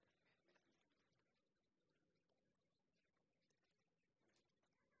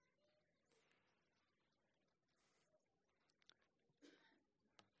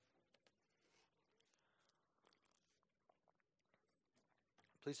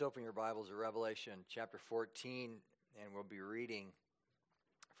Please open your Bibles to Revelation chapter 14, and we'll be reading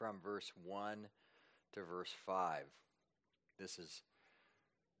from verse 1 to verse 5. This is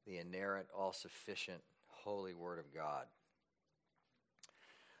the inerrant, all-sufficient, holy Word of God.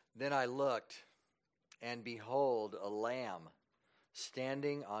 Then I looked, and behold, a Lamb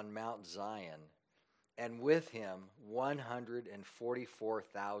standing on Mount Zion, and with him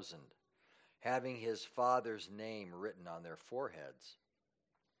 144,000, having his Father's name written on their foreheads.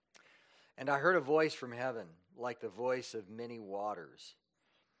 And I heard a voice from heaven, like the voice of many waters,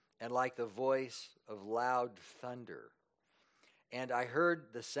 and like the voice of loud thunder. And I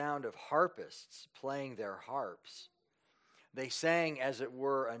heard the sound of harpists playing their harps. They sang, as it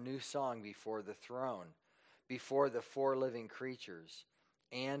were, a new song before the throne, before the four living creatures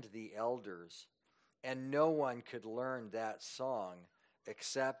and the elders. And no one could learn that song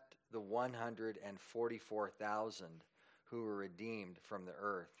except the 144,000 who were redeemed from the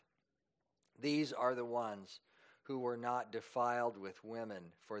earth. These are the ones who were not defiled with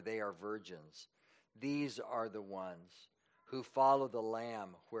women, for they are virgins. These are the ones who follow the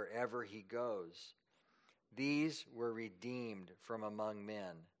Lamb wherever he goes. These were redeemed from among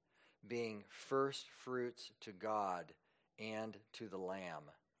men, being first fruits to God and to the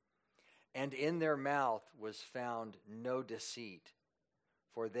Lamb. And in their mouth was found no deceit,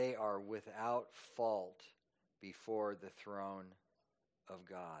 for they are without fault before the throne of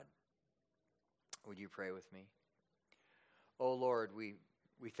God. Would you pray with me? Oh Lord, we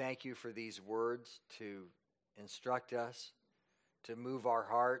thank you for these words to instruct us, to move our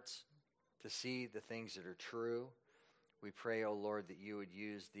hearts, to see the things that are true. We pray, oh Lord, that you would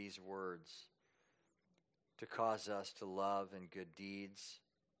use these words to cause us to love and good deeds,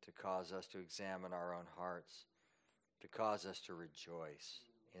 to cause us to examine our own hearts, to cause us to rejoice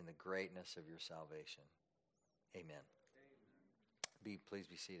in the greatness of your salvation. Amen. Please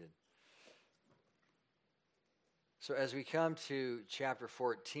be seated. So as we come to chapter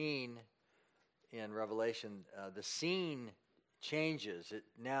 14 in Revelation, the scene changes. It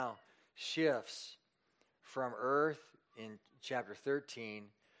now shifts from earth in chapter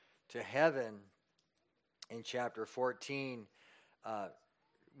 13 to heaven in chapter 14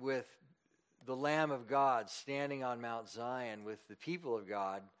 with the Lamb of God standing on Mount Zion with the people of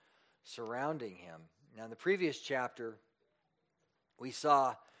God surrounding him. Now in the previous chapter, we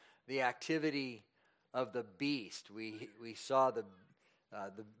saw the activity of the beast. We saw the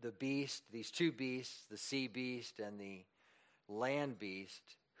beast, these two beasts, the sea beast and the land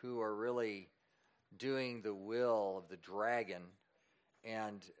beast, who are really doing the will of the dragon.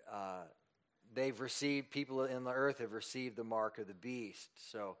 And people in the earth have received the mark of the beast.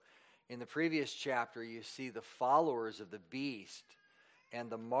 So in the previous chapter, you see the followers of the beast and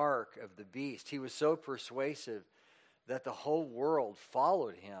the mark of the beast. He was so persuasive that the whole world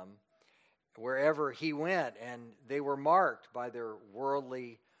followed him wherever he went, and they were marked by their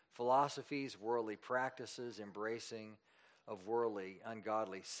worldly philosophies, worldly practices, embracing of worldly,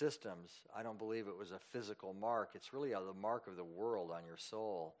 ungodly systems. I don't believe it was a physical mark. It's really the mark of the world on your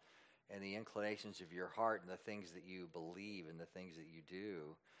soul and the inclinations of your heart and the things that you believe and the things that you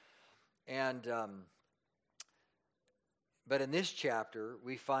do. And but in this chapter,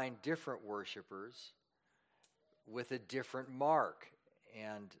 we find different worshipers with a different mark,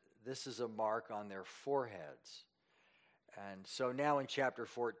 and this is a mark on their foreheads. And so now in chapter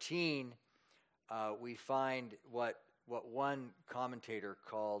 14, we find what one commentator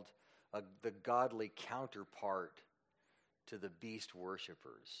called the godly counterpart to the beast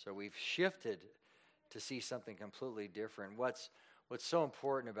worshipers. So we've shifted to see something completely different. What's so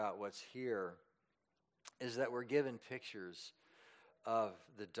important about what's here is that we're given pictures of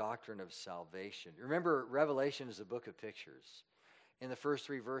the doctrine of salvation. Remember, Revelation is a book of pictures. In the first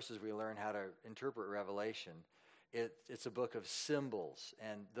 3 verses, we learn how to interpret Revelation. It's a book of symbols,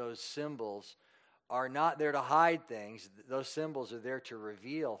 and those symbols are not there to hide things. Those symbols are there to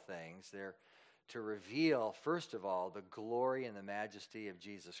reveal things. They're to reveal, first of all, the glory and the majesty of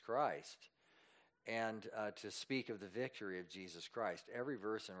Jesus Christ, and to speak of the victory of Jesus Christ. Every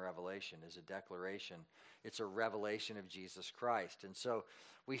verse in Revelation is a declaration. It's a revelation of Jesus Christ. And so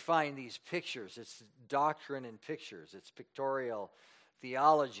we find these pictures. It's doctrine in pictures. It's pictorial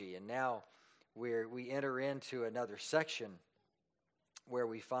theology. And now we enter into another section where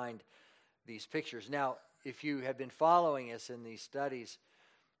we find these pictures. Now, if you have been following us in these studies,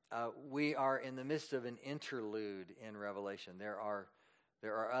 we are in the midst of an interlude in Revelation. There are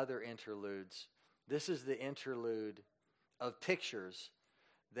other interludes. This is the interlude of pictures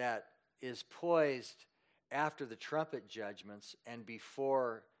that is poised after the trumpet judgments and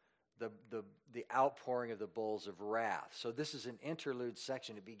before the outpouring of the bowls of wrath. So this is an interlude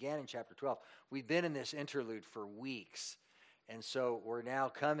section. It began in chapter 12. We've been in this interlude for weeks. And so we're now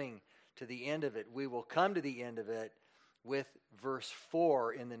coming to the end of it. We will come to the end of it with verse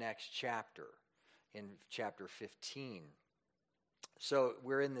 4 in the next chapter, in chapter 15. So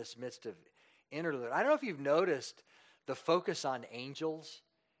we're in this midst of interlude. I don't know if you've noticed the focus on angels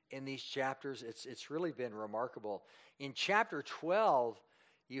in these chapters. It's really been remarkable. In chapter 12,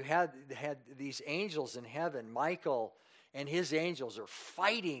 you had these angels in heaven. Michael and his angels are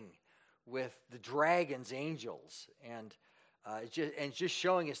fighting with the dragon's angels, and just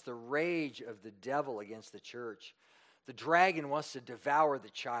showing us the rage of the devil against the church. The dragon wants to devour the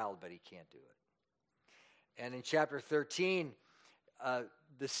child, but he can't do it. And in chapter 13,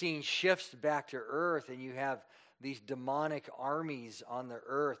 the scene shifts back to earth, and you have these demonic armies on the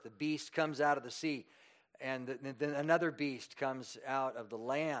earth. The beast comes out of the sea, and then another beast comes out of the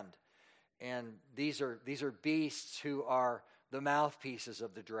land. And these are beasts who are the mouthpieces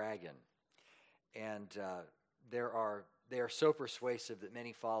of the dragon. And they are so persuasive that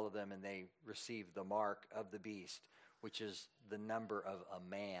many follow them, and they receive the mark of the beast, which is the number of a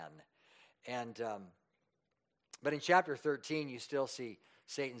man. And but in chapter 13, you still see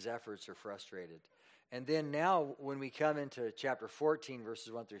Satan's efforts are frustrated. And then now, when we come into chapter 14,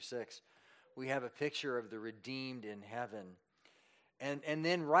 verses 1 through 6, we have a picture of the redeemed in heaven. And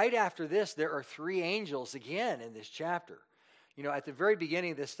then right after this, there are 3 angels again in this chapter. You know, at the very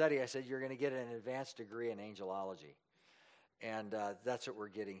beginning of this study, I said you're going to get an advanced degree in angelology. And that's what we're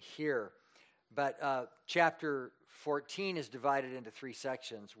getting here. But chapter 14 is divided into 3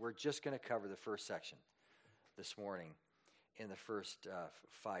 sections. We're just going to cover the first section this morning in the first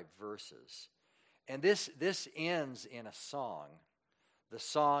 5 verses. And this ends in a song, the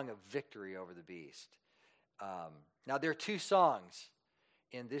song of victory over the beast. Now, there are 2 songs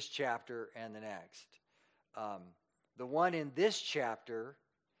in this chapter and the next. The one in this chapter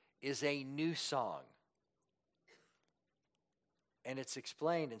is a new song. And it's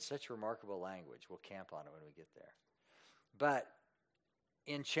explained in such remarkable language. We'll camp on it when we get there. But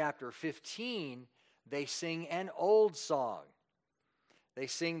in chapter 15, they sing an old song. They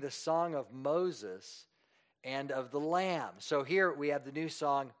sing the song of Moses and of the Lamb. So here we have the new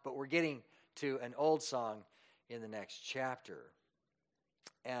song, but we're getting to an old song in the next chapter.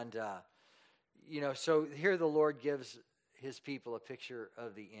 And, so here the Lord gives his people a picture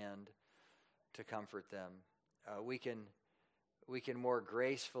of the end to comfort them. We can more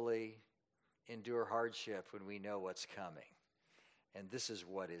gracefully endure hardship when we know what's coming. And this is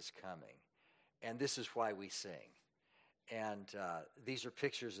what is coming. And this is why we sing. And these are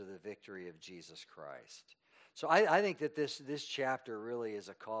pictures of the victory of Jesus Christ. So I think that this chapter really is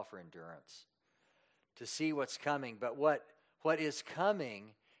a call for endurance, to see what's coming. But what is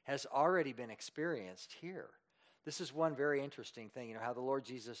coming has already been experienced here. This is one very interesting thing. You know, how the Lord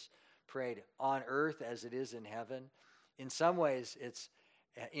Jesus prayed, on earth as it is in heaven. In some ways, it's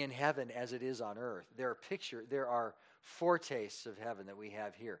in heaven as it is on earth. There are foretastes of heaven that we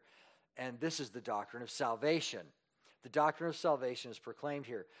have here. And this is the doctrine of salvation. The doctrine of salvation is proclaimed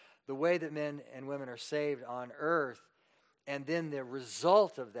here. The way that men and women are saved on earth, and then the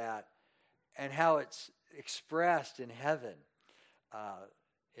result of that, and how it's expressed in heaven,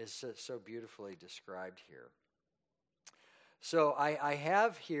 is so beautifully described here. So I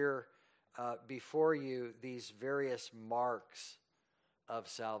have here before you these various marks of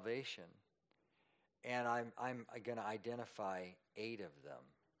salvation, and I'm going to identify 8 of them.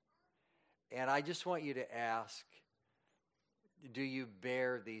 And I just want you to ask, do you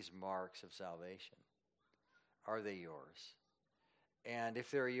bear these marks of salvation? Are they yours? And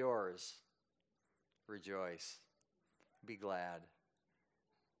if they're yours, rejoice, be glad,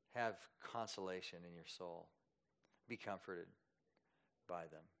 have consolation in your soul, be comforted by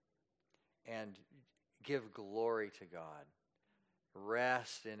them, and give glory to God.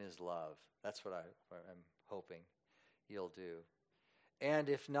 Rest in his love. That's what I'm hoping you'll do. And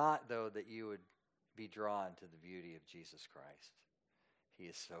if not, though, that you would be drawn to the beauty of Jesus Christ. He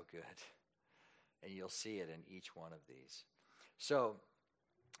is so good. And you'll see it in each one of these. So,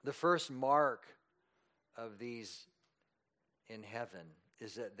 the first mark of these in heaven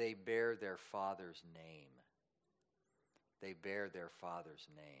is that they bear their Father's name. They bear their Father's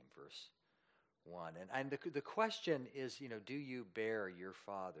name, verse 1. And the question is, do you bear your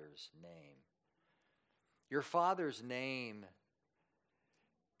Father's name? Your Father's name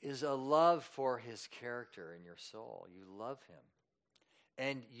is a love for his character in your soul. You love him.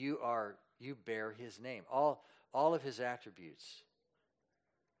 And you bear his name. All of his attributes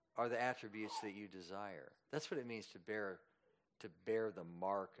are the attributes that you desire. That's what it means to bear to bear the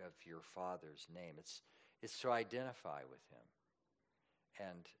mark of your Father's name. It's to identify with him.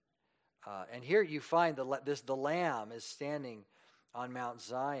 And here you find the Lamb is standing on Mount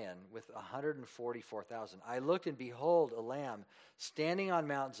Zion with 144,000. I looked, and behold, a Lamb standing on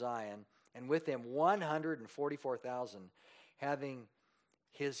Mount Zion, and with him 144,000, having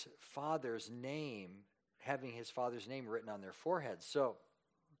his Father's name written on their foreheads.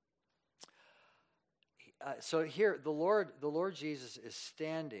 So here the Lord Jesus is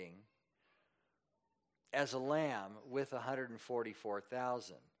standing as a lamb with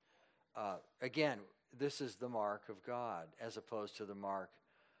 144,000. Again, this is the mark of God as opposed to the mark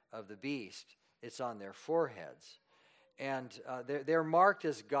of the beast. It's on their foreheads. And they're marked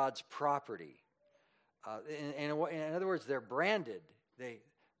as God's property. In other words, they're branded.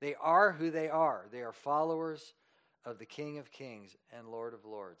 They are who they are. They are followers of the King of Kings and Lord of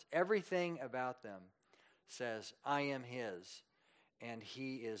Lords. Everything about them says, I am his, and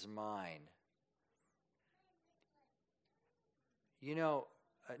he is mine. You know,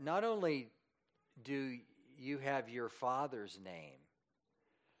 not only do you have your Father's name,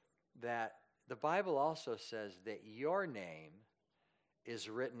 that the Bible also says that your name is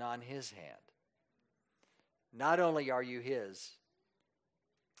written on his hand. Not only are you his,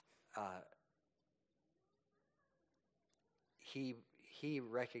 he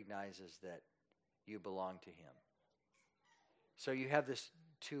recognizes that you belong to him. So you have this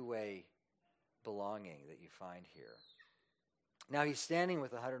two-way belonging that you find here. Now he's standing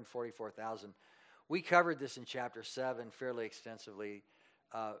with 144,000. We covered this in chapter 7 fairly extensively.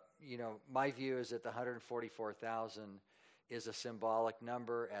 My view is that the 144,000 is a symbolic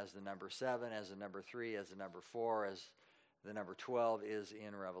number, as the number 7, as the number 3, as the number 4, as the number 12 is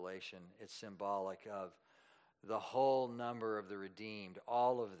in Revelation. It's symbolic of the whole number of the redeemed.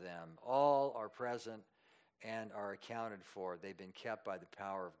 All of them, all are present and are accounted for. They've been kept by the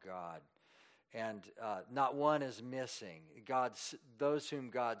power of God. And not one is missing. Those whom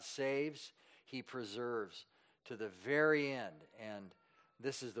God saves, he preserves to the very end. And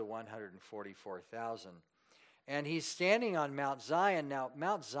this is the 144,000. And he's standing on Mount Zion. Now,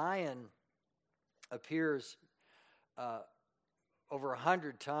 Mount Zion appears over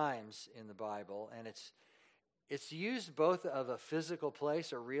 100 times in the Bible, and it's used both of a physical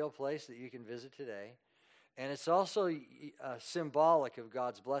place, a real place that you can visit today, and it's also symbolic of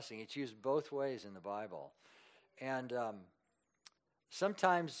God's blessing. It's used both ways in the Bible. And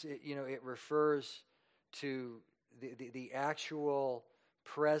sometimes it refers to the actual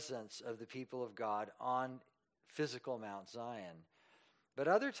presence of the people of God on physical Mount Zion. But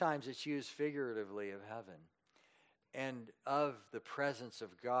other times it's used figuratively of heaven and of the presence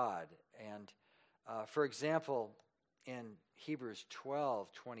of God. And for example, in Hebrews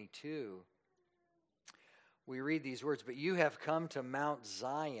 12:22, we read these words, "But you have come to Mount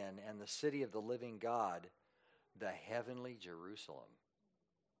Zion and the city of the living God, the heavenly Jerusalem."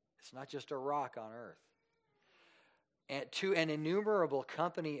 It's not just a rock on earth. And to an innumerable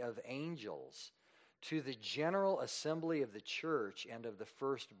company of angels, to the general assembly of the church and of the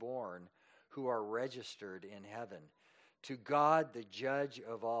firstborn who are registered in heaven, to God the judge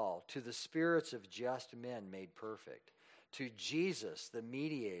of all, to the spirits of just men made perfect, to Jesus the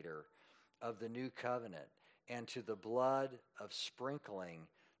mediator of the new covenant, and to the blood of sprinkling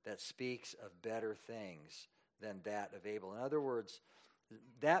that speaks of better things than that of Abel. In other words,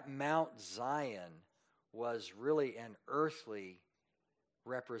 that Mount Zion was really an earthly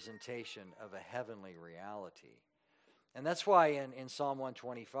representation of a heavenly reality. And that's why in Psalm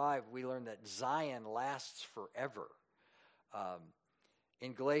 125 we learn that Zion lasts forever.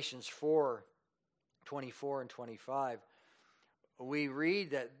 In Galatians 4:24 and 25, we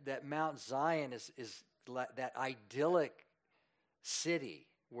read that Mount Zion is that idyllic city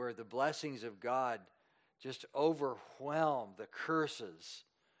where the blessings of God just overwhelm the curses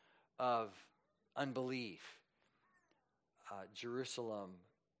of unbelief. Jerusalem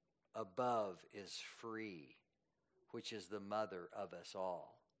above is free, which is the mother of us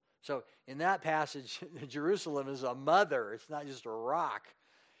all. So in that passage, Jerusalem is a mother. It's not just a rock.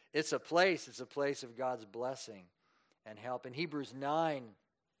 It's a place. It's a place of God's blessing and help. In Hebrews 9,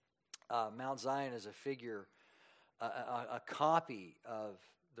 Mount Zion is a figure, a copy of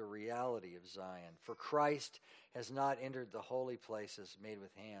the reality of Zion. For Christ has not entered the holy places made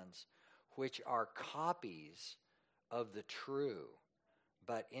with hands, which are copies of the true,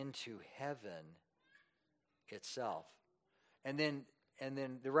 but into heaven itself. And then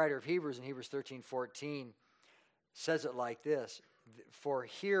the writer of Hebrews in Hebrews 13:14 says it like this: "For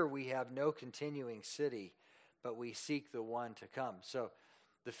here we have no continuing city, but we seek the one to come." So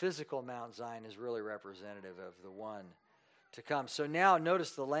the physical Mount Zion is really representative of the one to come. So now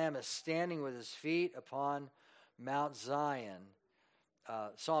notice the Lamb is standing with his feet upon Mount Zion.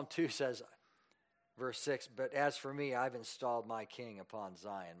 Psalm 2 says, verse 6, but as for me, I've installed my king upon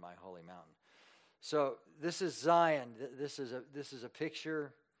Zion, my holy mountain. So this is Zion. This is a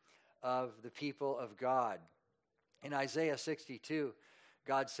picture of the people of God. In Isaiah 62,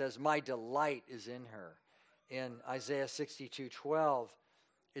 God says, my delight is in her. In Isaiah 62:12,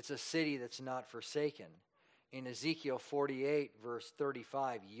 it's a city that's not forsaken. In Ezekiel 48, verse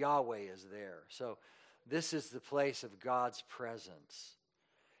 35, Yahweh is there. So this is the place of God's presence.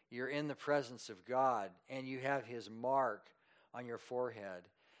 You're in the presence of God, and you have his mark on your forehead.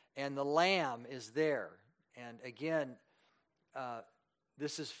 And the Lamb is there. And again,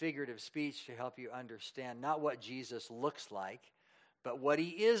 this is figurative speech to help you understand not what Jesus looks like, but what he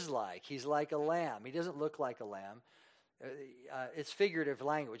is like. He's like a lamb. He doesn't look like a lamb. It's figurative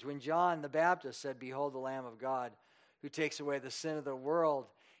language. When John the Baptist said, behold the Lamb of God who takes away the sin of the world,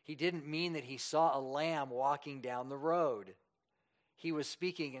 he didn't mean that he saw a lamb walking down the road. He was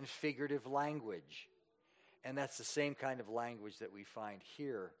speaking in figurative language. And that's the same kind of language that we find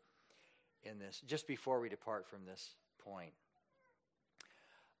here in this, just before we depart from this point.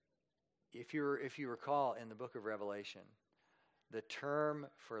 If you recall in the book of Revelation, the term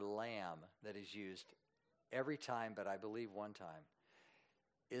for lamb that is used every time, but I believe one time,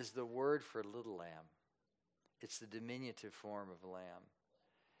 is the word for little lamb. It's the diminutive form of lamb.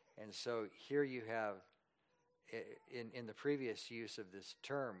 And so here you have, in the previous use of this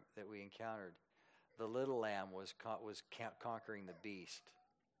term that we encountered, the little lamb was conquering the beast.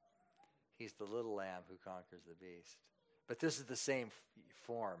 He's the little lamb who conquers the beast. But this is the same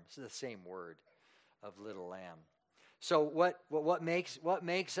form. This is the same word of little lamb. So what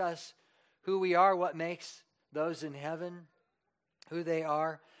makes us who we are? What makes those in heaven who they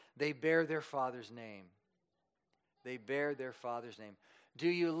are? They bear their Father's name. They bear their Father's name. Do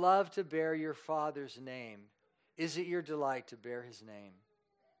you love to bear your Father's name? Is it your delight to bear his name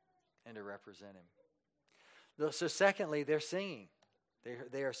and to represent him? So secondly, they're singing.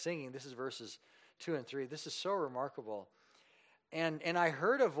 They are singing. This is verses 2 and 3. This is so remarkable. And I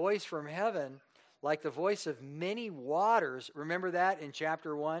heard a voice from heaven like the voice of many waters. Remember that in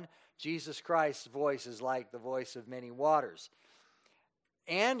chapter 1? Jesus Christ's voice is like the voice of many waters.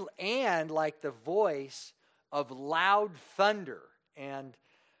 And like the voice of loud thunder. And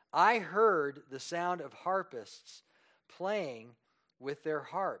I heard the sound of harpists playing with their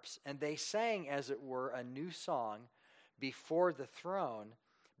harps. And they sang, as it were, a new song before the throne,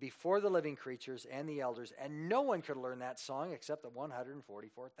 before the living creatures and the elders. And no one could learn that song except the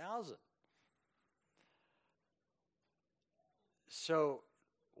 144,000. So,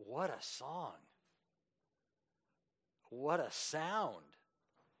 what a song. What a sound.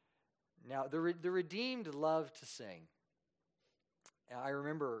 Now, the redeemed love to sing. I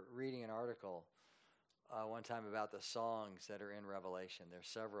remember reading an article one time about the songs that are in Revelation. There's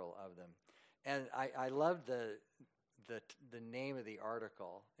several of them. And I loved the name of the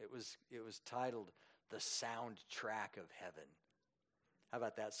article. It was titled "The Soundtrack of Heaven." How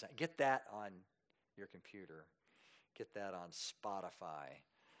about that? Get that on your computer. Get that on Spotify.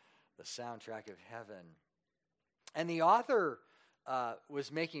 The Soundtrack of Heaven. And the author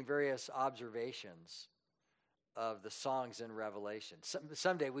was making various observations of the songs in Revelation.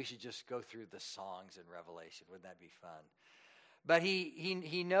 Someday we should just go through the songs in Revelation. Wouldn't that be fun? But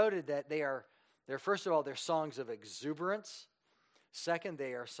he noted that they're first of all, they're songs of exuberance. Second,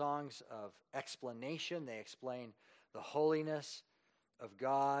 they are songs of explanation. They explain the holiness of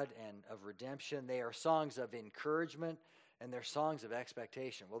God and of redemption. They are songs of encouragement, and they're songs of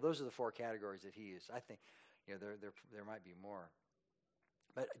expectation. Well, those are the four categories that he used. I think there might be more.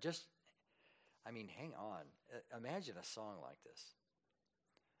 But hang on. Imagine a song like this,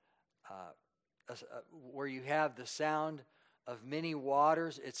 where you have the sound of many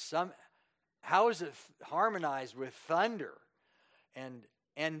waters. How is it harmonized with thunder? And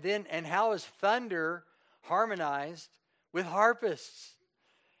how is thunder harmonized with harpists?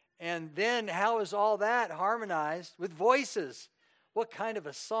 And then how is all that harmonized with voices? What kind of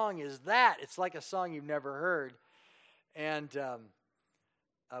a song is that? It's like a song you've never heard. And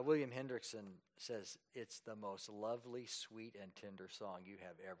William Hendrickson says, it's the most lovely, sweet, and tender song you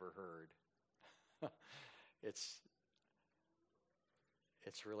have ever heard. It's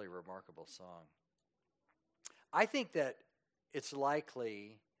really a remarkable song. I think that it's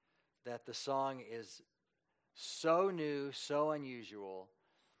likely that the song is so new, so unusual,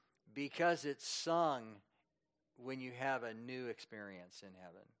 because it's sung when you have a new experience in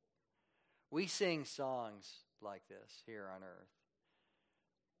heaven. We sing songs like this here on earth.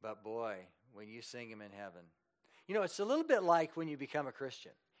 But boy, when you sing them in heaven. It's a little bit like when you become a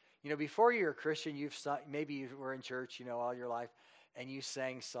Christian. Before you're a Christian, maybe you were in church, all your life, and you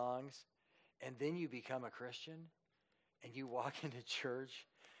sang songs, and then you become a Christian, and you walk into church,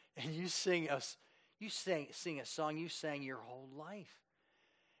 and you sing a song you sang your whole life.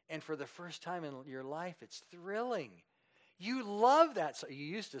 And for the first time in your life, it's thrilling. You love that song. You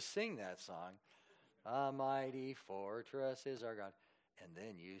used to sing that song. A mighty fortress is our God. And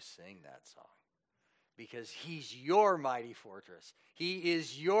then you sing that song. Because he's your mighty fortress. He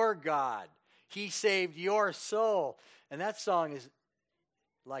is your God. He saved your soul. And that song is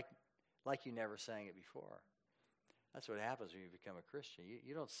like you never sang it before. That's what happens when you become a Christian.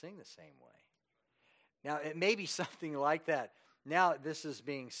 You don't sing the same way. Now, it may be something like that. Now, this is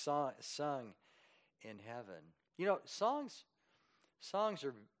being sung in heaven. Songs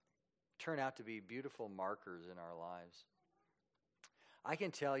turn out to be beautiful markers in our lives. I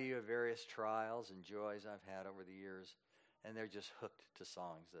can tell you of various trials and joys I've had over the years, and they're just hooked to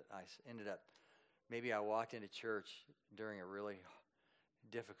songs that I ended up, maybe I walked into church during a really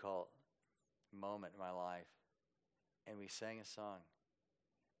difficult moment in my life, and we sang a song,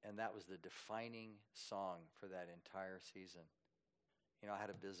 and that was the defining song for that entire season. I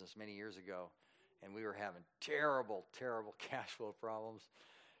had a business many years ago, and we were having terrible, terrible cash flow problems,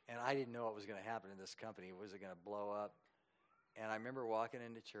 and I didn't know what was going to happen in this company. Was it going to blow up? And I remember walking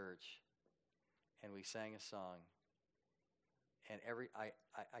into church, and we sang a song, and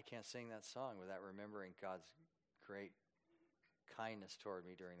I can't sing that song without remembering God's great kindness toward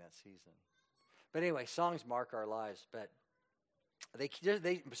me during that season. But anyway, songs mark our lives, but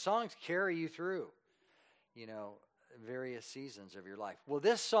songs carry you through, various seasons of your life. Well,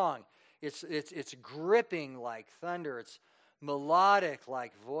 this song, it's gripping like thunder. It's melodic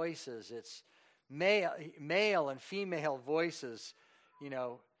like voices. It's male and female voices.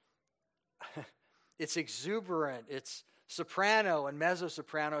 It's exuberant. It's soprano and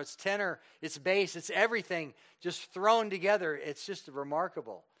mezzo-soprano. It's tenor. It's bass. It's everything just thrown together. It's just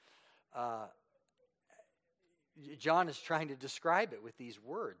remarkable. John is trying to describe it with these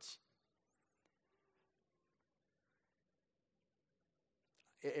words.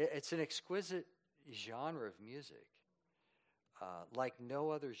 It's an exquisite genre of music, like no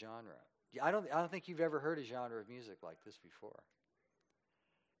other genre. I don't think you've ever heard a genre of music like this before.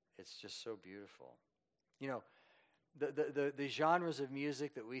 It's just so beautiful. The genres of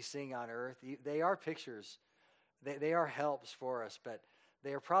music that we sing on earth, they are pictures. They are helps for us, but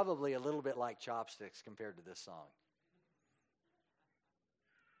they are probably a little bit like chopsticks compared to this song.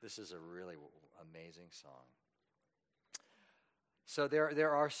 This is a really amazing song. So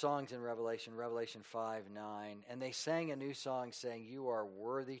there are songs in Revelation 5:9, and they sang a new song saying, "You are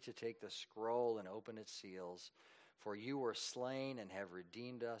worthy to take the scroll and open its seals, for you were slain and have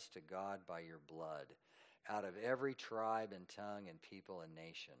redeemed us to God by your blood, out of every tribe and tongue and people and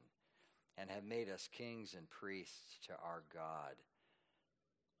nation, and have made us kings and priests to our God,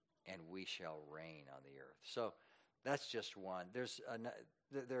 and we shall reign on the earth." So that's just one. There's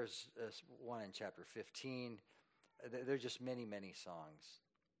one in chapter 15. There's just many, many songs.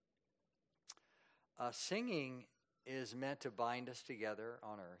 Singing is meant to bind us together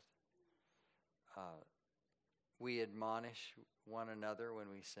on earth. We admonish one another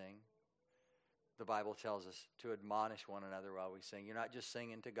when we sing. The Bible tells us to admonish one another while we sing. You're not just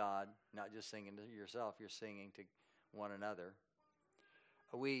singing to God, not just singing to yourself. You're singing to one another.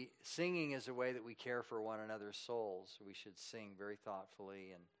 Singing is a way that we care for one another's souls. We should sing very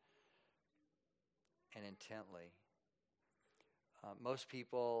thoughtfully and intently. Most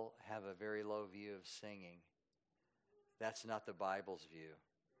people have a very low view of singing. That's not the Bible's view.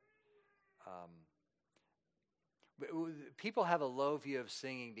 People have a low view of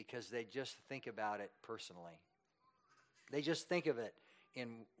singing because they just think about it personally. They just think of it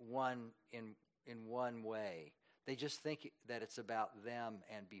in one way. They just think that it's about them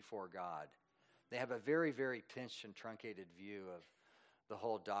and before God. They have a very, very pinched and truncated view of the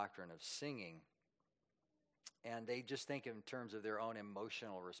whole doctrine of singing. And they just think in terms of their own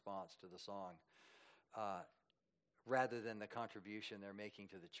emotional response to the song, rather than the contribution they're making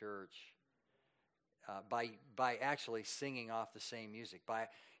to the church by actually singing off the same music, by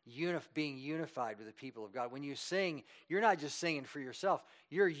being unified with the people of God. When you sing, you're not just singing for yourself.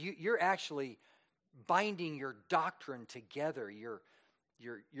 You're actually binding your doctrine together. You're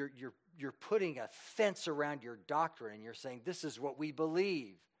putting a fence around your doctrine, and you're saying, "This is what we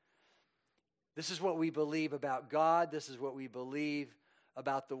believe. This is what we believe about God. This is what we believe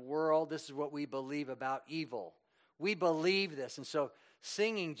about the world. This is what we believe about evil." We believe this. And so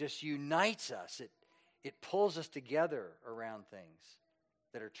singing just unites us. It pulls us together around things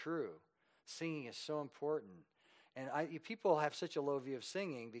that are true. Singing is so important. And people have such a low view of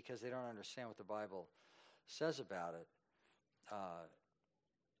singing because they don't understand what the Bible says about it.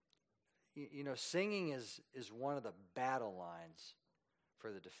 Singing is one of the battle lines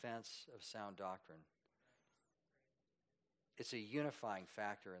for the defense of sound doctrine. It's a unifying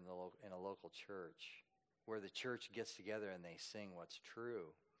factor in a local church where the church gets together and they sing what's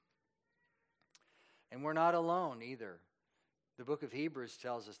true. And we're not alone either. The book of Hebrews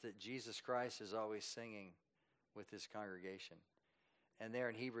tells us that Jesus Christ is always singing with his congregation. And there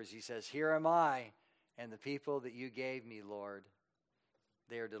in Hebrews he says, "Here am I, and the people that you gave me, Lord,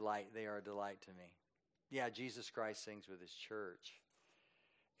 they are a delight to me." Yeah, Jesus Christ sings with his church.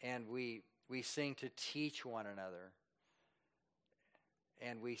 And we sing to teach one another.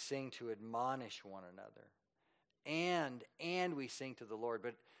 And we sing to admonish one another. And we sing to the Lord.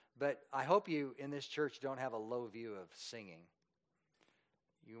 But I hope you in this church don't have a low view of singing.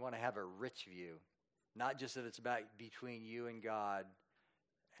 You want to have a rich view. Not just that it's about between you and God.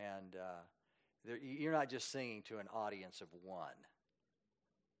 And you're not just singing to an audience of one.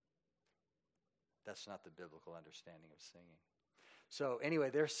 That's not the biblical understanding of singing. So anyway,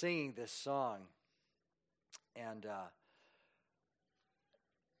 they're singing this song. And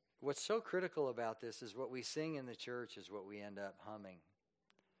what's so critical about this is what we sing in the church is what we end up humming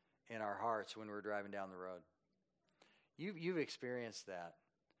in our hearts when we're driving down the road. You've experienced that.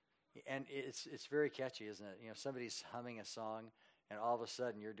 And it's very catchy, isn't it? Somebody's humming a song, and all of a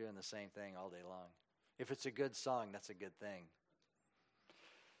sudden you're doing the same thing all day long. If it's a good song, that's a good thing.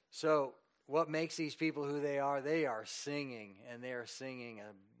 So what makes these people who they are singing, and they are singing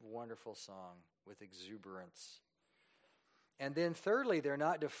a wonderful song with exuberance. And then thirdly, they're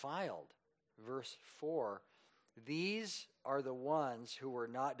not defiled. Verse 4, "These are the ones who were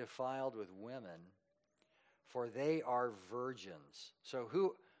not defiled with women, for they are virgins."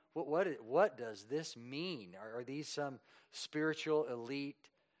 So what does this mean? Are these some spiritual elite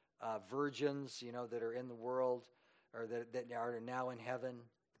virgins, that are in the world or that are now in heaven?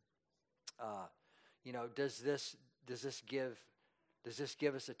 Does this give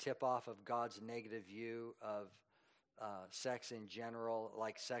us a tip off of God's negative view of sex in general,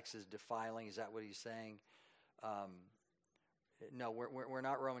 like sex is defiling? Is that what he's saying? No, we're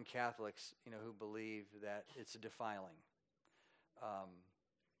not Roman Catholics, who believe that it's defiling.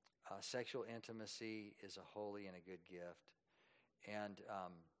 Sexual intimacy is a holy and a good gift, and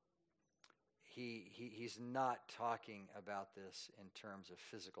he's not talking about this in terms of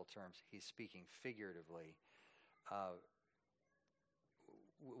physical terms. He's speaking figuratively.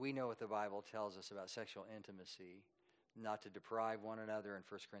 We know what the Bible tells us about sexual intimacy, not to deprive one another in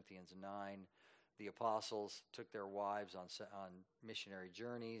 1 Corinthians 9. The apostles took their wives on missionary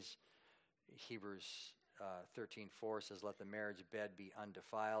journeys. Hebrews 13:4 says, "Let the marriage bed be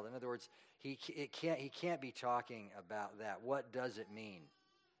undefiled." In other words, he can't be talking about that. What does it mean?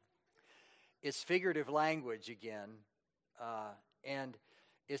 It's figurative language again, and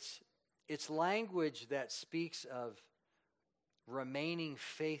it's language that speaks of remaining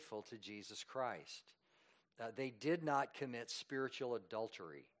faithful to Jesus Christ. They did not commit spiritual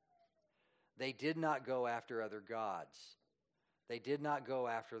adultery. They did not go after other gods. They did not go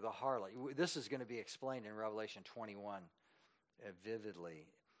after the harlot. This is going to be explained in Revelation 21 vividly.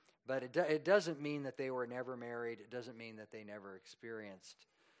 But it doesn't mean that they were never married. It doesn't mean that they never experienced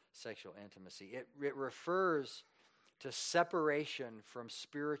sexual intimacy. It refers to separation from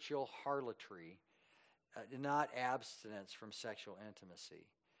spiritual harlotry, not abstinence from sexual intimacy.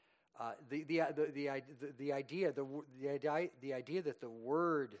 The idea that the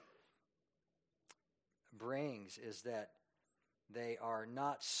word brings is that they are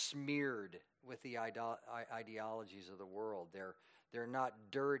not smeared with the ideologies of the world. They're not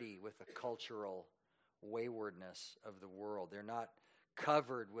dirty with the cultural waywardness of the world. They're not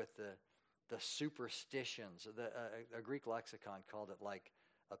covered with the superstitions. A Greek lexicon called it like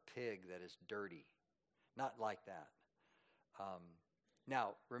a pig that is dirty. Not like that.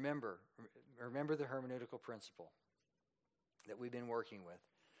 Now, remember the hermeneutical principle that we've been working with.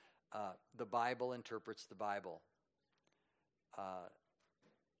 The Bible interprets the Bible.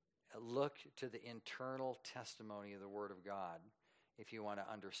 Look to the internal testimony of the Word of God if you want to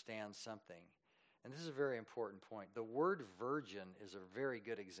understand something. And this is a very important point. The word virgin is a very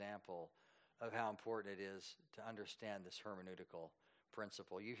good example of how important it is to understand this hermeneutical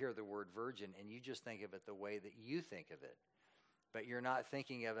principle. You hear the word virgin and you just think of it the way that you think of it. But you're not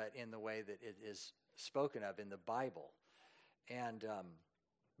thinking of it in the way that it is spoken of in the Bible.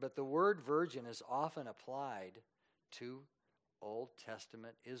 But the word virgin is often applied to Old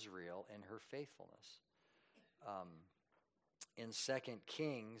Testament Israel in her faithfulness. In 2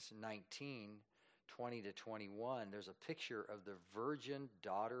 Kings 19, 20 to 21, there's a picture of the virgin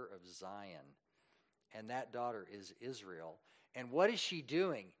daughter of Zion. And that daughter is Israel. And what is she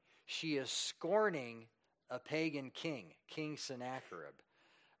doing? She is scorning a pagan king, King Sennacherib.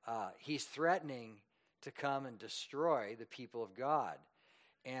 He's threatening to come and destroy the people of God.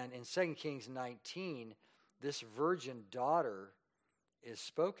 And in 2 Kings 19, this virgin daughter is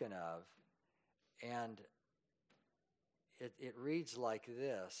spoken of, and it reads like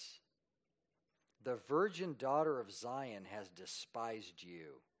this: "The virgin daughter of Zion has despised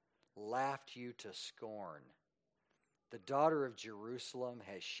you, laughed you to scorn. The daughter of Jerusalem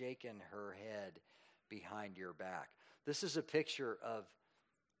has shaken her head behind your back." This is a picture of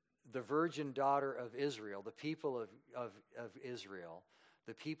the virgin daughter of Israel, the people of Israel,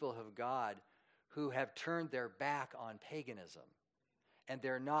 the people of God, who have turned their back on paganism. And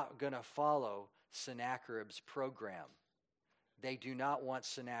they're not going to follow Sennacherib's program. They do not want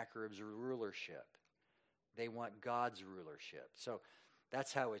Sennacherib's rulership. They want God's rulership. So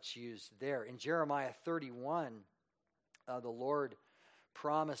that's how it's used there. In Jeremiah 31, the Lord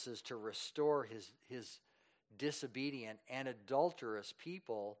promises to restore his disobedient and adulterous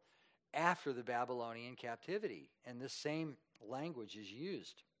people after the Babylonian captivity. And this same language is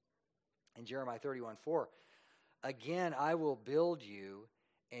used in Jeremiah 31:4. "Again, I will build you,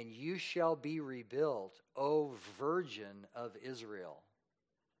 and you shall be rebuilt, O Virgin of Israel.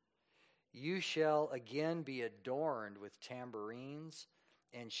 You shall again be adorned with tambourines,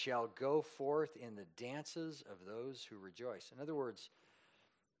 and shall go forth in the dances of those who rejoice." In other words,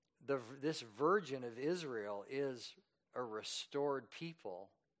 this Virgin of Israel is a restored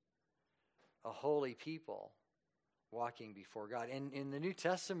people, a holy people walking before God. And in the New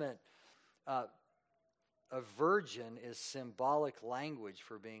Testament, a virgin is symbolic language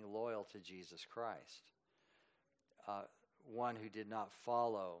for being loyal to Jesus Christ. One who did not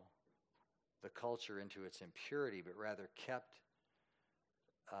follow the culture into its impurity, but rather kept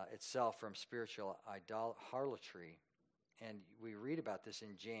itself from spiritual harlotry. And we read about this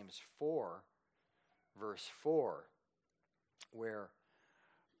in James 4, verse 4, where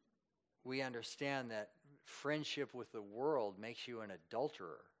we understand that friendship with the world makes you an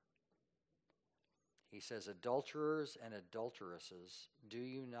adulterer. He says, "Adulterers and adulteresses, do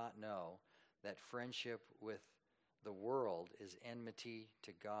you not know that friendship with the world is enmity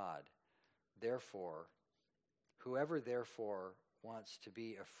to God? Therefore, whoever therefore wants to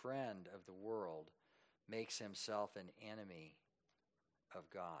be a friend of the world makes himself an enemy of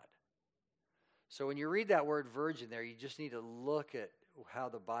God." So when you read that word virgin there, you just need to look at how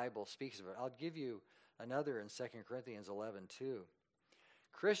the Bible speaks of it. I'll give you another in 2 Corinthians 11:2.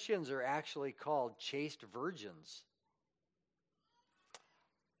 Christians are actually called chaste virgins.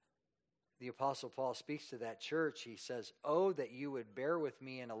 The Apostle Paul speaks to that church. He says, "Oh, that you would bear with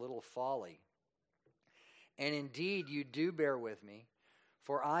me in a little folly. And indeed you do bear with me,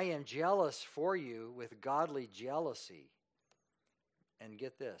 for I am jealous for you with godly jealousy." And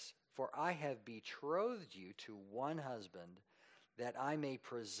get this: "For I have betrothed you to one husband, that I may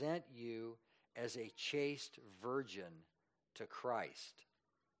present you as a chaste virgin to Christ.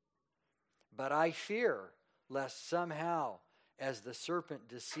 But I fear lest somehow, as the serpent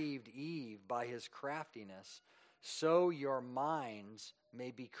deceived Eve by his craftiness, so your minds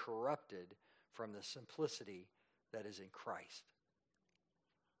may be corrupted from the simplicity that is in Christ."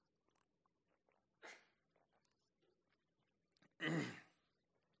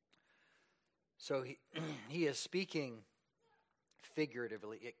 So he is speaking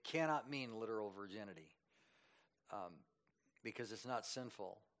figuratively. It cannot mean literal virginity, because it's not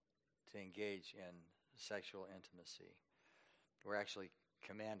sinful to engage in sexual intimacy. We're actually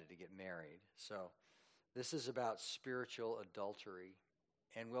commanded to get married. So this is about spiritual adultery.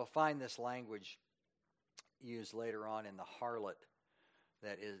 And we'll find this language used later on in the harlot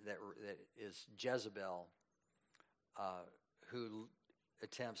that is Jezebel, who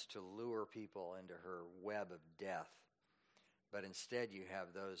attempts to lure people into her web of death. But instead you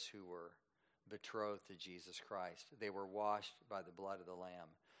have those who were betrothed to Jesus Christ. They were washed by the blood of the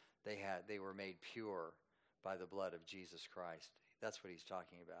Lamb. They were made pure by the blood of Jesus Christ. That's what he's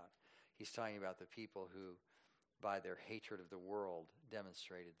talking about. He's talking about the people who, by their hatred of the world,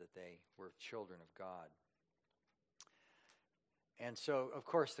 demonstrated that they were children of God. And so, of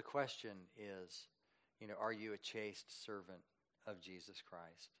course, the question is, are you a chaste servant of Jesus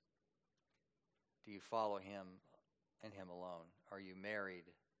Christ? Do you follow him and him alone? Are you married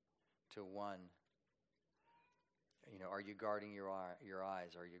to one? Are you guarding your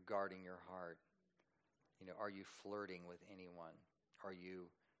eyes? Are you guarding your heart? Are you flirting with anyone? Are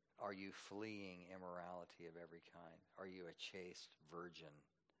you fleeing immorality of every kind? Are you a chaste virgin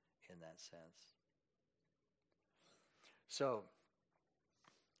in that sense? So,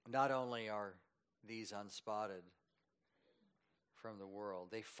 not only are these unspotted from the world,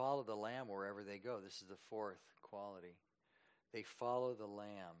 they follow the Lamb wherever they go. This is the fourth quality. They follow the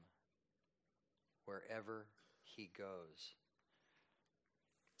Lamb wherever he goes.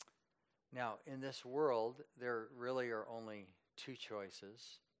 Now, in this world, there really are only two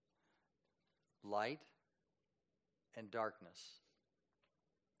choices: light and darkness.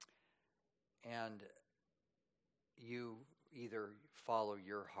 And you either follow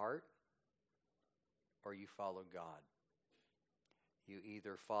your heart or you follow God. You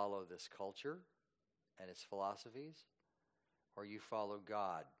either follow this culture and its philosophies, or you follow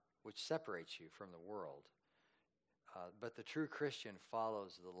God, which separates you from the world. But the true Christian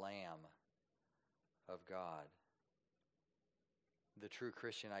follows the Lamb of God. The true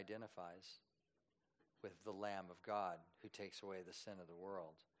Christian identifies with the Lamb of God who takes away the sin of the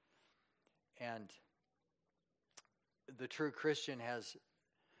world. And the true Christian has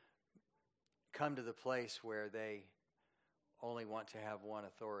come to the place where they only want to have one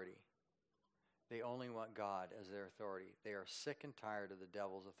authority. They only want God as their authority. They are sick and tired of the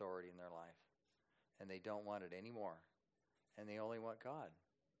devil's authority in their life, and they don't want it anymore. And they only want God.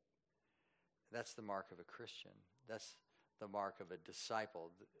 That's the mark of a Christian. That's the mark of a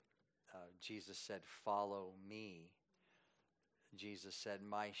disciple. Jesus said, "Follow me." Jesus said,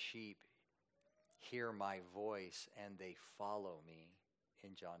 "My sheep hear my voice and they follow me,"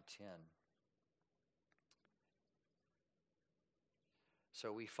 in John 10.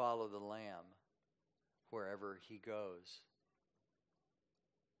 So we follow the Lamb wherever he goes.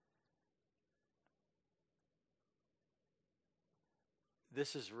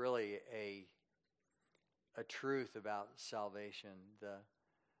 This is really a truth about salvation.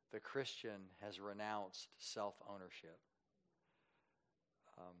 The Christian has renounced self-ownership.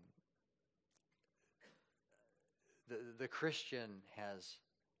 The Christian has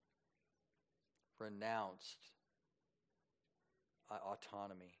renounced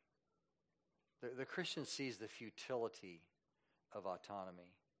autonomy. The Christian sees the futility of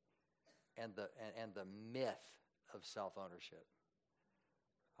autonomy and the myth of self-ownership.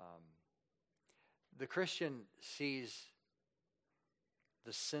 The Christian sees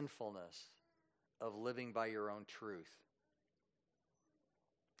the sinfulness of living by your own truth.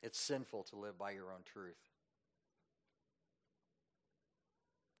 It's sinful to live by your own truth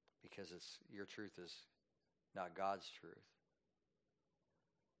because your truth is not God's truth.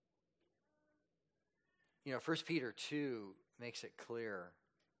 1 Peter 2 makes it clear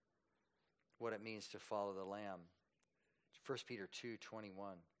what it means to follow the Lamb. 1 Peter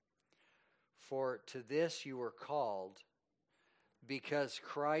 2:21. For to this you were called, because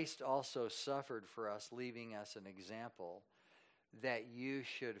Christ also suffered for us, leaving us an example that you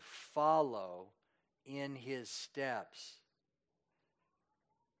should follow in his steps,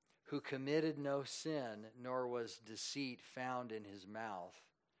 who committed no sin, nor was deceit found in his mouth,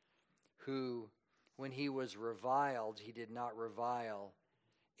 who, when he was reviled, he did not revile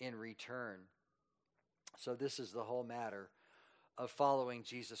in return. So this is the whole matter of following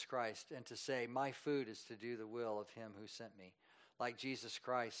Jesus Christ, and to say, my food is to do the will of him who sent me. Like Jesus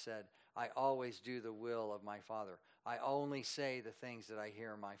Christ said, I always do the will of my Father. I only say the things that I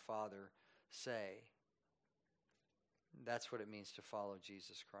hear my Father say. That's what it means to follow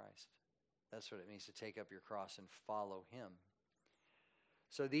Jesus Christ. That's what it means to take up your cross and follow him.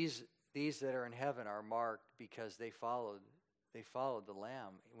 So these that are in heaven are marked because they followed the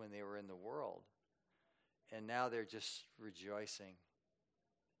Lamb when they were in the world. And now they're just rejoicing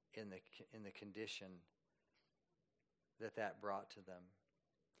in the condition that brought to them.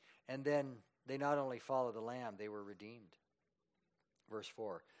 And then they not only followed the Lamb, they were redeemed. Verse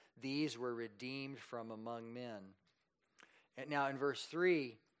 4, these were redeemed from among men. And now in verse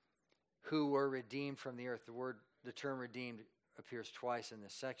 3, who were redeemed from the earth. The term redeemed appears twice in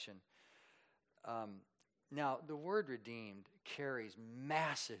this section. Now, the word redeemed carries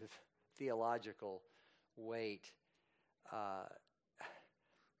massive theological weight.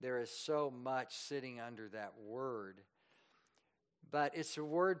 There is so much sitting under that word. But it's a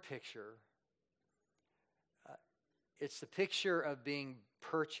word picture. It's the picture of being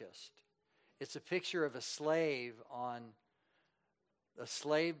purchased. It's a picture of a slave on a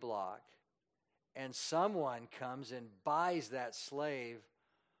slave block, and someone comes and buys that slave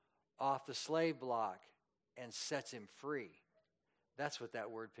off the slave block and sets him free. That's what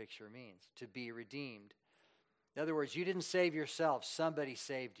that word picture means, to be redeemed. In other words, you didn't save yourself. Somebody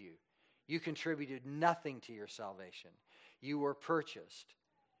saved you. You contributed nothing to your salvation. You were purchased.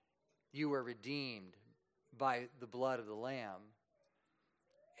 You were redeemed by the blood of the Lamb.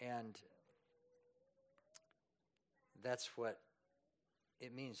 And that's what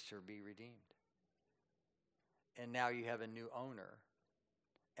it means to be redeemed. And now you have a new owner.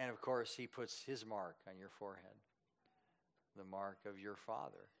 And of course, he puts his mark on your forehead, the mark of your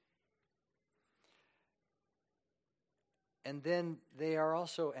Father. And then they are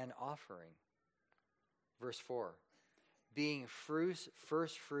also an offering. Verse 4, being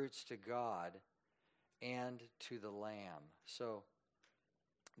first fruits to God and to the Lamb. So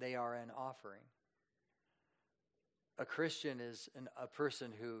they are an offering. A Christian is a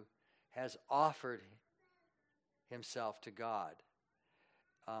person who has offered himself to God.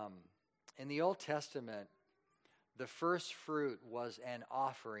 In the Old Testament, the first fruit was an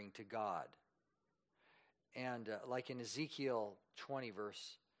offering to God. And like in Ezekiel 20,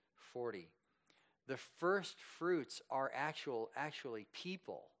 verse 40, the first fruits are actually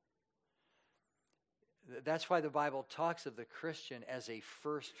people. That's why the Bible talks of the Christian as a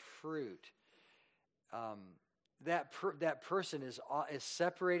first fruit. That person is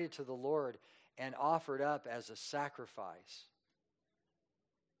separated to the Lord and offered up as a sacrifice.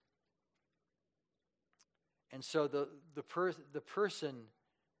 And so the person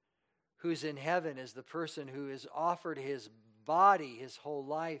who's in heaven is the person who has offered his body, his whole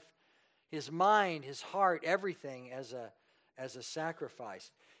life, his mind, his heart, everything as a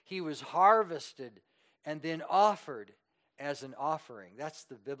sacrifice. He was harvested and then offered as an offering. That's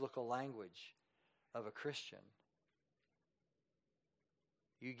the biblical language of a Christian.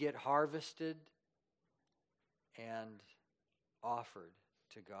 You get harvested and offered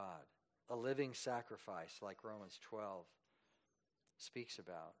to God. A living sacrifice, like Romans 12 speaks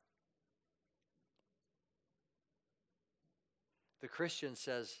about. The Christian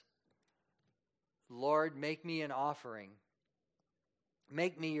says, Lord, make me an offering.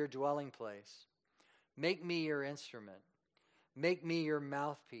 Make me your dwelling place. Make me your instrument. Make me your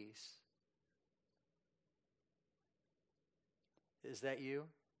mouthpiece. Is that you?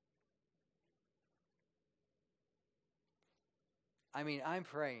 I mean, I'm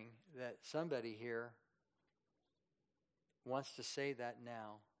praying that somebody here wants to say that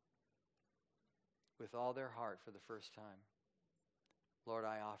now with all their heart for the first time. Lord,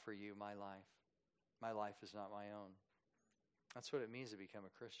 I offer you my life. My life is not my own. That's what it means to become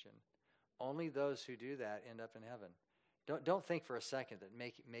a Christian. Only those who do that end up in heaven. Don't think for a second that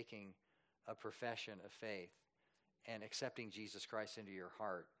making a profession of faith and accepting Jesus Christ into your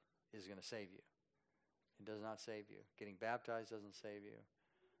heart is going to save you. It does not save you. Getting baptized doesn't save you.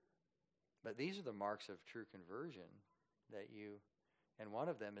 But these are the marks of true conversion and one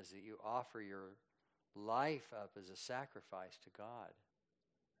of them is that you offer your life up as a sacrifice to God.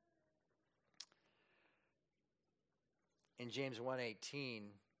 In James 1:18,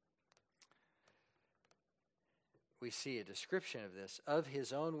 we see a description of this. Of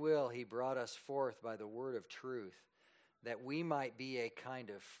his own will he brought us forth by the word of truth, that we might be a kind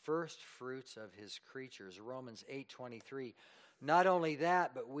of first fruits of his creatures. Romans 8:23. Not only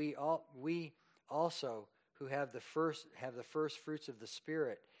that, but we also who have the first fruits of the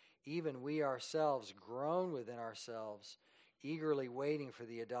Spirit, even we ourselves groan within ourselves, eagerly waiting for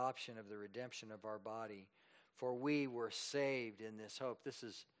the adoption of the redemption of our body. For we were saved in this hope. This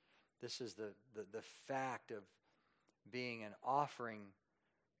is the fact of being an offering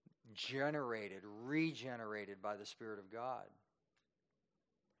regenerated by the Spirit of God.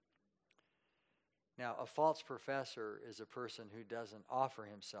 Now, a false professor is a person who doesn't offer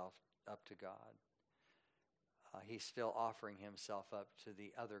himself up to God. He's still offering himself up to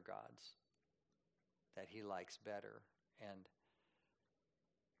the other gods that he likes better. And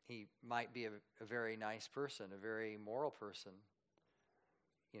he might be a very nice person, a very moral person.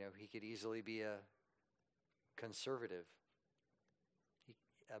 You know, he could easily be a conservative.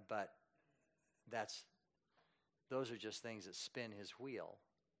 But those are just things that spin his wheel.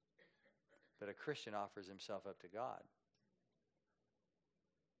 But a Christian offers himself up to God.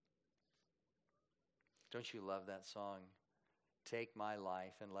 Don't you love that song? Take my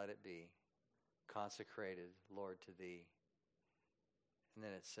life and let it be consecrated, Lord, to thee. And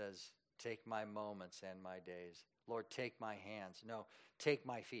then it says, take my moments and my days. Lord, take my hands. No, take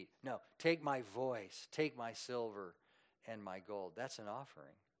my feet. No, take my voice. Take my silver and my gold. That's an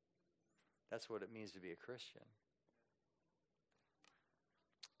offering. That's what it means to be a Christian.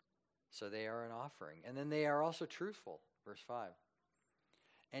 So they are an offering. And then they are also truthful. Verse 5.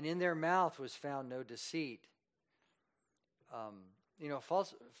 And in their mouth was found no deceit.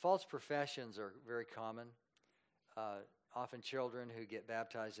 False professions are very common. Often children who get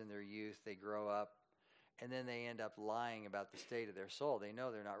baptized in their youth, they grow up and then they end up lying about the state of their soul. They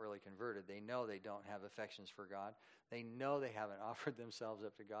know they're not really converted. They know they don't have affections for God. They know they haven't offered themselves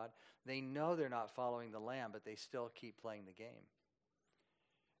up to God. They know they're not following the Lamb, but they still keep playing the game.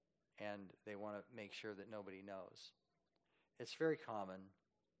 And they want to make sure that nobody knows. It's very common.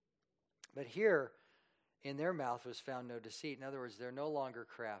 But here, in their mouth was found no deceit. In other words, they're no longer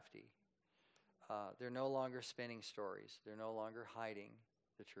crafty. They're no longer spinning stories. They're no longer hiding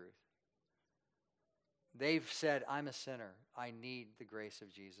the truth. They've said, I'm a sinner. I need the grace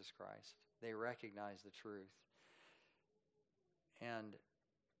of Jesus Christ. They recognize the truth. And,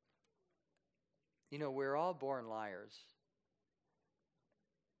 you know, we're all born liars.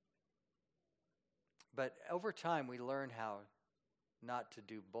 But over time, we learn how not to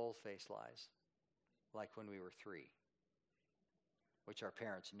do bold-faced lies, like when we were 3, which our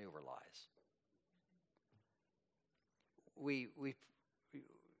parents knew were lies. We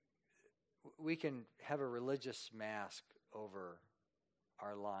can have a religious mask over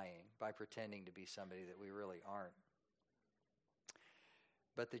our lying by pretending to be somebody that we really aren't.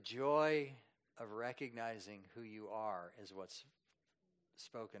 But the joy of recognizing who you are is what's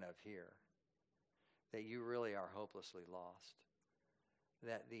spoken of here. That you really are hopelessly lost.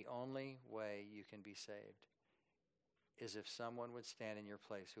 That the only way you can be saved is if someone would stand in your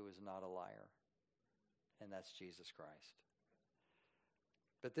place who is not a liar. And that's Jesus Christ.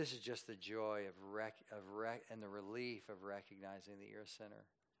 But this is just the joy and the relief of recognizing that you're a sinner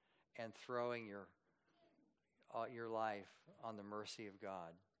and throwing your life on the mercy of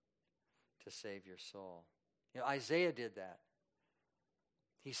God to save your soul. You know, Isaiah did that.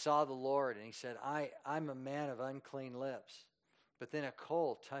 He saw the Lord and he said, I'm a man of unclean lips. But then a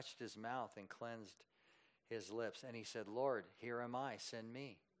coal touched his mouth and cleansed his lips. And he said, Lord, here am I, send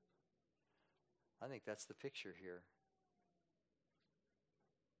me. I think that's the picture here.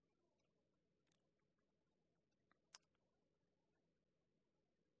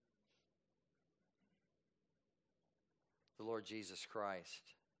 The Lord Jesus Christ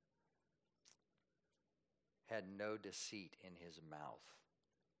had no deceit in his mouth.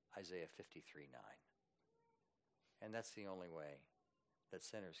 Isaiah 53:9. And that's the only way that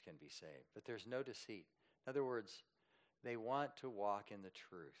sinners can be saved. But there's no deceit. In other words, they want to walk in the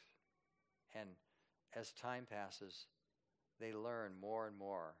truth. And as time passes, they learn more and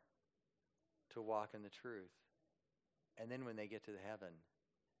more to walk in the truth. And then when they get to the heaven,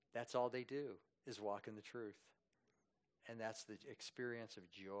 that's all they do is walk in the truth. And that's the experience of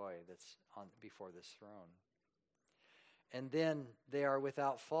joy that's on before this throne. And then they are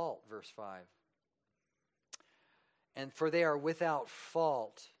without fault, verse 5. And for they are without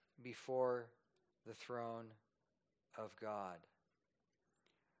fault before the throne of God.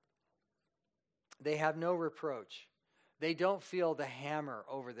 They have no reproach. They don't feel the hammer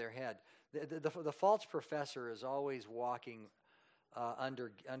over their head. The false professor is always walking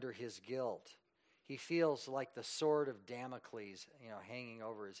under his guilt. He feels like the sword of Damocles, hanging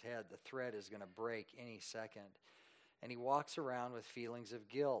over his head. The thread is going to break any second. And he walks around with feelings of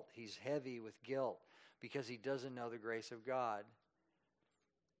guilt. He's heavy with guilt because he doesn't know the grace of God.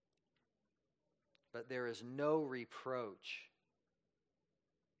 But there is no reproach.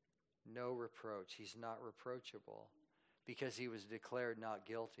 No reproach. He's not reproachable because he was declared not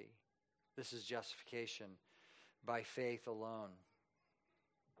guilty. This is justification by faith alone.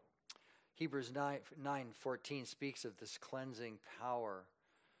 Hebrews 9:14 speaks of this cleansing power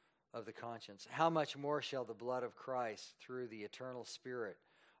of the conscience. How much more shall the blood of Christ, through the eternal Spirit,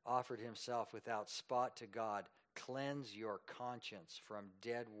 offered himself without spot to God, cleanse your conscience from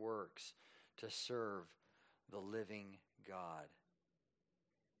dead works to serve the living God.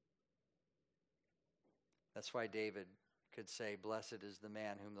 That's why David could say, blessed is the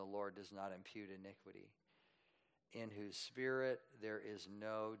man whom the Lord does not impute iniquity, in whose spirit there is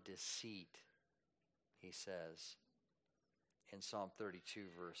no deceit, he says in Psalm 32,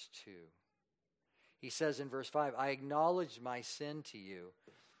 verse 2. He says in verse 5, I acknowledge my sin to you,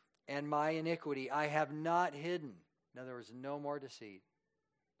 and my iniquity I have not hidden. In other words, no more deceit.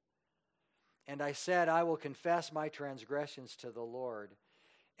 And I said, I will confess my transgressions to the Lord,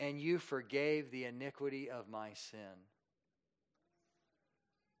 and you forgave the iniquity of my sin.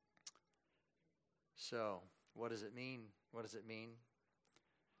 So, what does it mean? What does it mean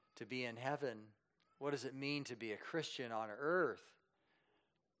to be in heaven? What does it mean to be a Christian on earth?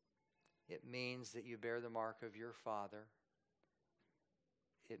 It means that you bear the mark of your Father.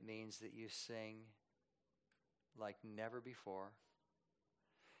 It means that you sing like never before.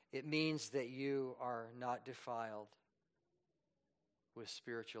 It means that you are not defiled with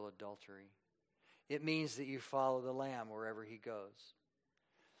spiritual adultery. It means that you follow the Lamb wherever he goes.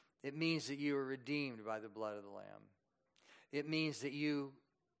 It means that you are redeemed by the blood of the Lamb. It means that you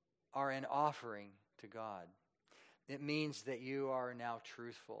are an offering to God. It means that you are now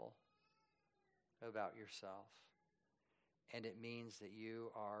truthful about yourself. And it means that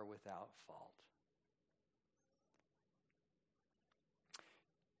you are without fault.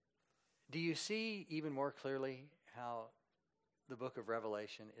 Do you see even more clearly how the book of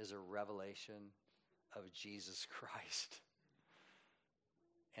Revelation is a revelation of Jesus Christ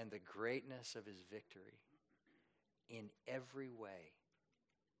and the greatness of his victory in every way?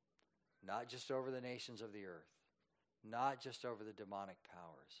 Not just over the nations of the earth, not just over the demonic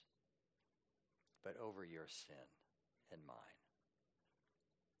powers, but over your sin and mine.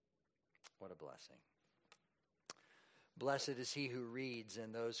 What a blessing. Blessed is he who reads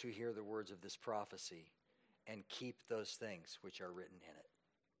and those who hear the words of this prophecy and keep those things which are written in it.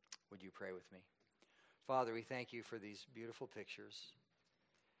 Would you pray with me? Father, we thank you for these beautiful pictures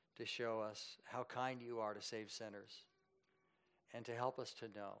to show us how kind you are to save sinners and to help us to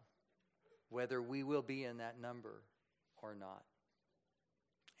know whether we will be in that number or not.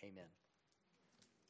 Amen.